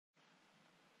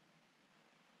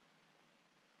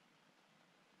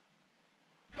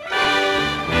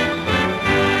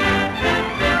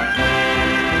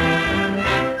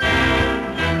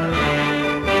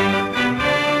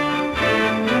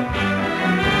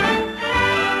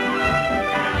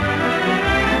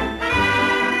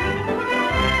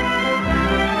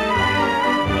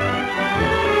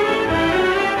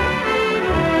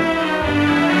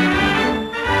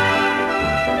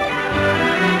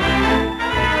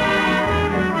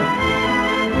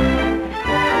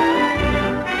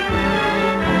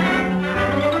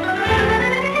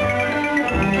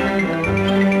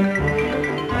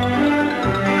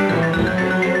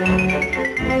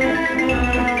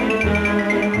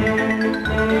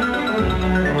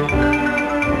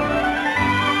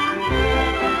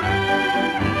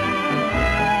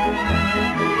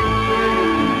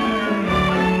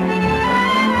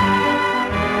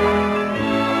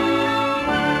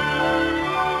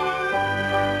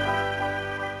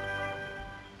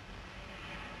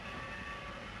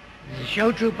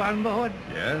show troop on board?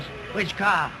 Yes. Which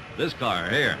car? This car,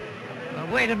 here.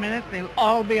 Wait a minute, they'll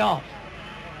all be off.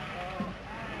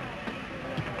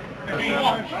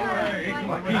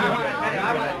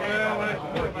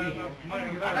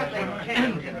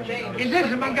 Is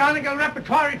this a McGonagall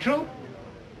repertory troupe?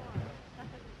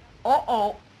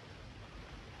 Uh-oh.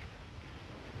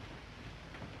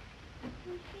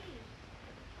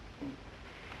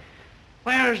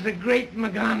 Where's the great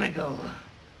McGonagall?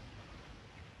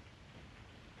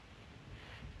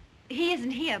 He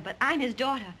isn't here, but I'm his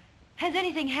daughter. Has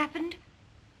anything happened?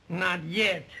 Not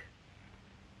yet.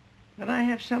 But I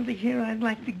have something here I'd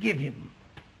like to give him.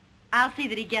 I'll see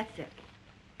that he gets it.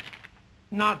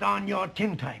 Not on your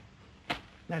tintype.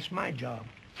 That's my job.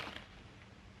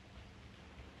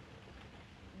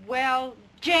 Well,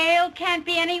 jail can't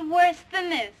be any worse than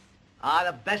this.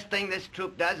 The best thing this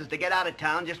troop does is to get out of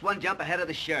town just one jump ahead of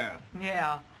the sheriff.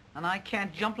 Yeah, and I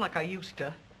can't jump like I used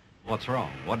to. What's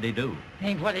wrong? What'd he do?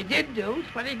 Ain't what he did do,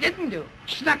 it's what he didn't do.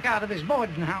 Snuck out of his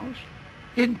boarding house.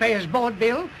 Didn't pay his board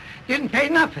bill. Didn't pay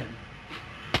nothing.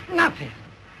 Nothing.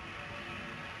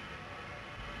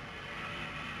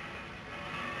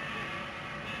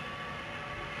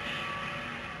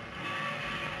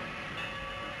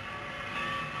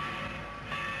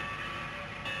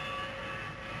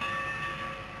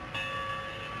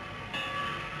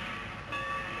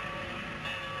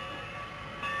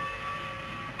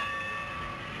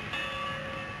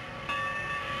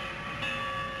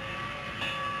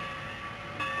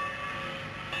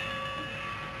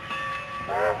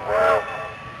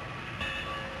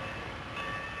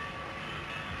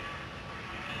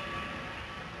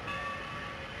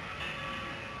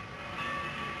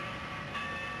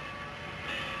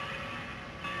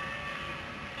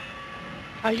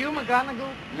 Are you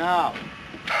McGonagall? No.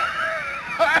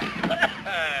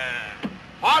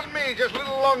 Pardon me, just a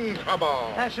little lung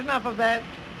trouble. That's enough of that.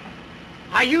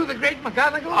 Are you the great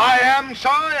McGonagall? I am,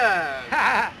 sire.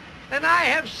 Then I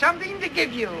have something to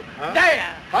give you. Huh?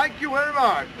 There. Thank you very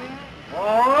much.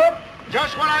 Oh,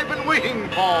 just what I've been waiting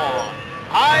for.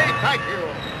 I thank you.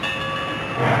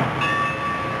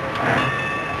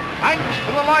 Thanks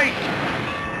for the light.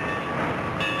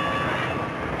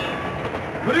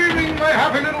 Good evening, my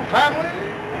happy little family.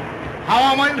 How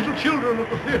are my little children at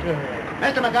the theater?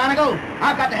 Mr. McGonagall,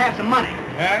 I've got to have some money.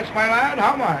 Yes, my lad,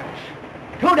 how much?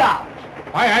 $2.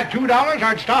 If I had $2,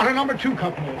 I'd start a number 2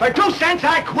 company. For 2 cents,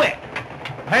 I quit.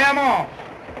 Pay 'em off.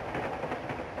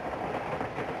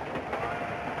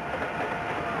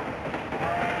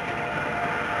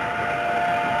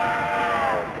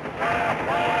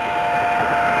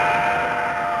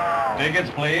 Tickets,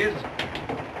 please.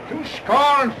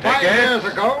 25 years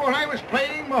ago, when I was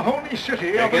playing Mahoney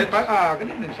City. Tickets. Good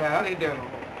evening, sir. How do you do?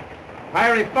 I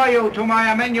refer you to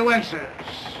my amanuensis,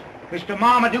 Mr.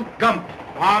 Marmaduke Gump,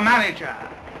 our manager.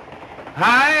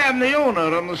 I am the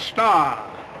owner of the Star.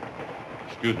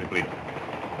 Excuse me, please.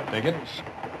 Tickets.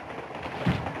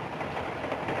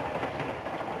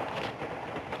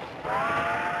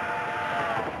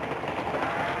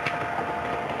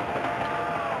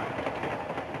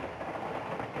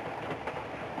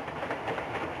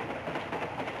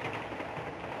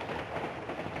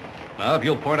 Now, if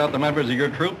you'll point out the members of your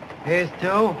troupe. Here's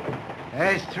 2.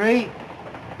 Here's 3.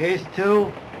 Here's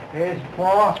 2. Here's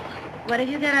 4. What have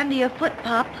you got under your foot,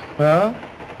 Pop? Well,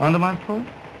 under my foot?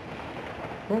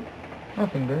 Foot?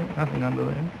 Nothing there. Nothing under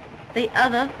there. The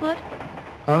other foot?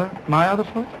 My other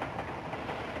foot?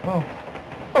 Oh.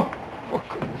 Oh, for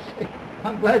goodness sake.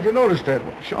 I'm glad you noticed it.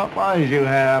 What sharp eyes you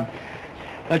have.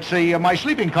 Let's see, my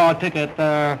sleeping car ticket,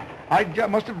 I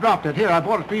must have dropped it. Here, I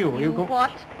bought it for you. You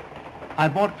what? I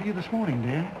bought it for you this morning,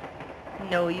 dear.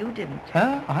 No, you didn't.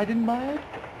 Huh? I didn't buy it?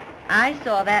 I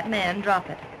saw that man drop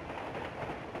it.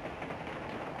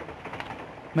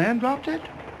 Man dropped it?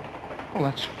 Well,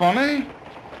 that's funny.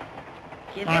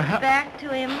 Give it back to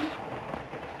him.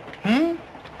 Hmm?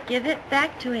 Give it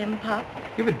back to him, Pop.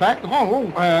 Give it back?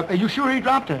 Are you sure he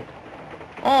dropped it?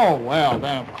 Oh, well,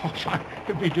 then, of course,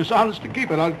 it'd be dishonest to keep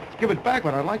it. I'll give it back,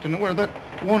 but I'd like to know where that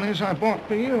one is I bought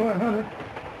for you.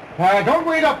 Don't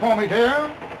wait up for me,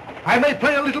 dear. I may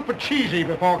play a little pachisi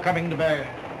before coming to bed.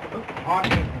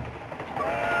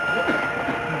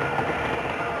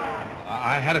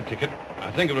 I had a ticket. I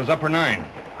think it was upper 9.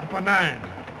 Upper 9.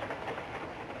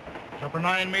 Is upper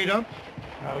 9 made up?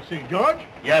 Let's see, George?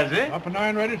 Yes, sir? Upper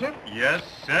 9 ready, sir? Yes,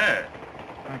 sir.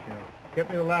 Thank you. Get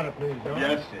me the ladder, please, George.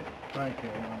 Yes, sir. Thank you.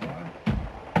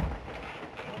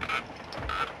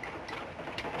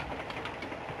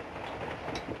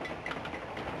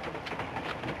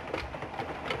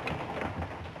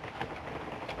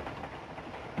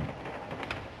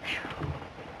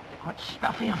 What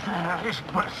Stuffy affair, this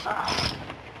berth.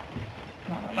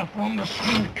 Not enough room to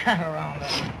swing the cat around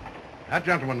in. That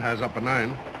gentleman has upper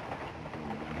 9.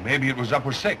 Maybe it was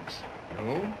upper 6.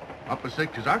 No, upper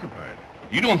 6 is occupied.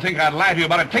 You don't think I'd lie to you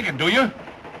about a ticket, do you?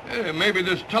 Maybe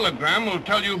this telegram will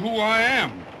tell you who I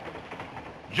am.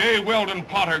 J. Weldon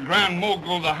Potter, Grand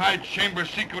Mogul of the High Chamber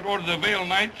Secret Order of the Veiled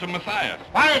Knights of Matthias.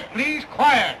 Quiet, please,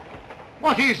 quiet.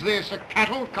 What is this, a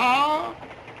cattle car?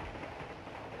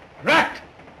 Rat!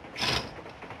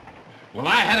 Well,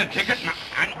 I had a ticket,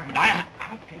 and I...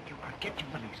 I'll take you. I'll get you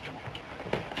released. Come on.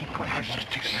 Keep quiet. I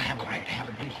have a right to have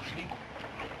it. Please.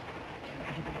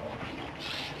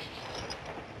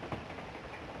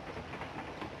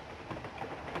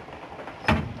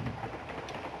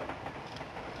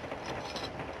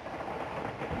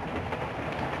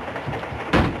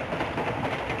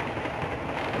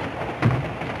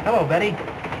 Hello, Betty.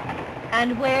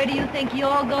 And where do you think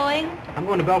you're going? I'm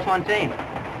going to Bellefontaine.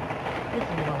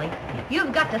 Listen, Wally,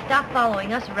 you've got to stop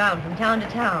following us around from town to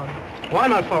town. Well, I'm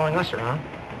not following us around.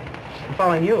 I'm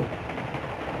following you.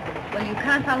 Well, you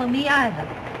can't follow me either.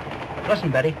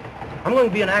 Listen, Betty, I'm going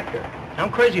to be an actor. I'm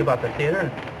crazy about the theater,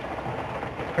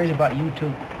 and crazy about you,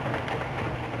 too.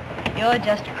 You're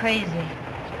just crazy.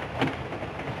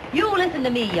 You listen to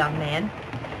me, young man.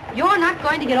 You're not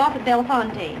going to get off at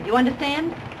Bellefontaine. Do you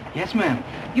understand? Yes, ma'am.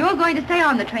 You're going to stay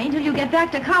on the train till you get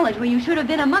back to college, where you should have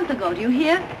been a month ago. Do you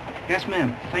hear? Yes,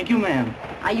 ma'am. Thank you, ma'am.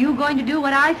 Are you going to do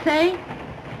what I say?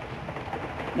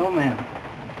 No, ma'am.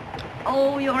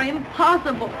 Oh, you're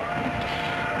impossible.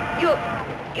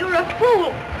 You're a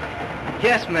fool.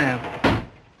 Yes, ma'am.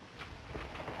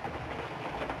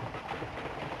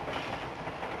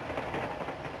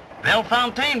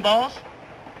 Bellefontaine, boss.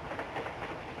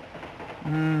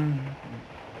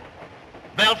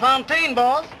 Bellefontaine,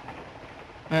 boss.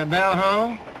 Bell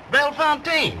who?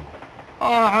 Bellefontaine.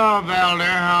 Oh, hello, Bell, dear.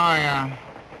 How are you?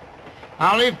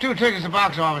 I'll leave 2 tickets at the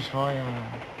box office for you.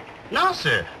 No,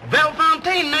 sir.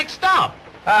 Bellefontaine, next stop.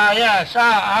 Yes.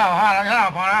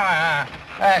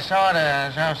 Yes, so it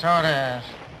is. Yes, so it is.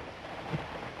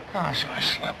 Gosh, I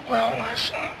slept well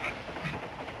last night.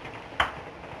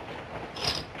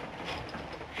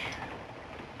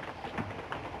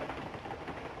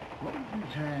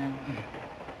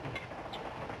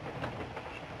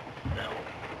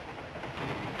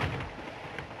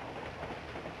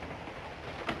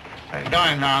 How you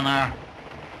doing down there?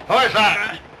 Who is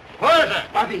that? Who is it?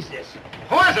 What is this?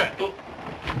 Who is it? Who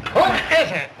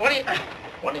is it? What are you doing?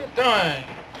 What are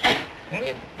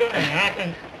you doing?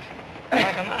 Acting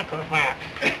like an acrobat.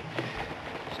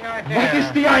 What's the idea? What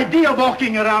is the idea of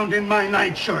walking around in my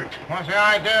nightshirt? What's the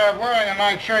idea of wearing a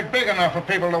nightshirt big enough for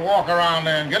people to walk around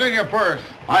in? Get in your berth.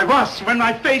 I was when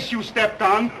my face you stepped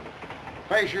on.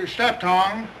 Face you stepped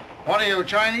on. What are you,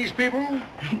 Chinese people?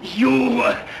 You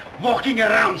walking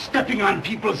around stepping on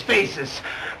people's faces.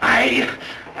 I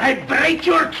break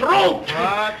your throat.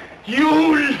 What?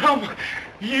 You love...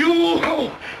 You...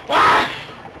 Ah!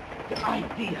 The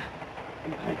idea,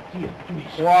 please.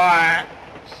 Why?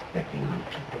 Stepping on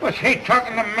people. Was he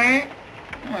talking to me?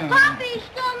 Poppy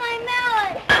stole my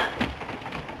mallet.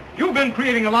 You've been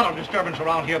creating a lot of disturbance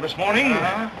around here this morning.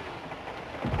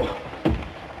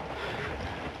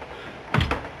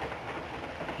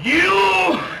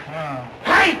 You...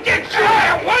 I get you!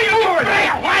 What are you doing?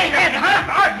 Whitehead, huh?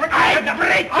 I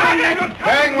break your neck!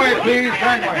 Gangway, please,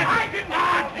 gangway.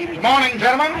 Good morning,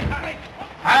 gentlemen.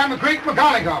 I am the Greek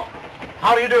McGonagall.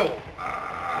 How do you do?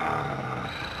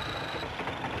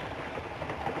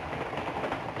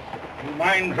 You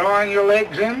mind drawing your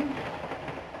legs in?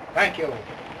 Thank you.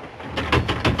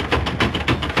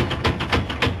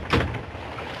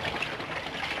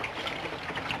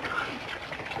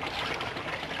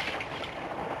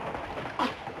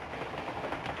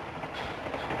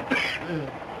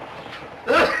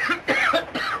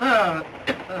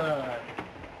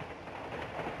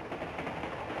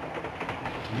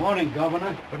 Good morning,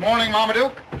 Governor. Good morning,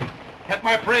 Marmaduke. Get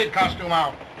my parade costume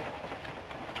out.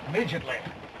 Immediately.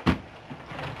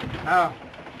 Now,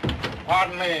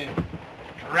 pardon me.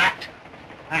 Rat.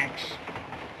 Thanks.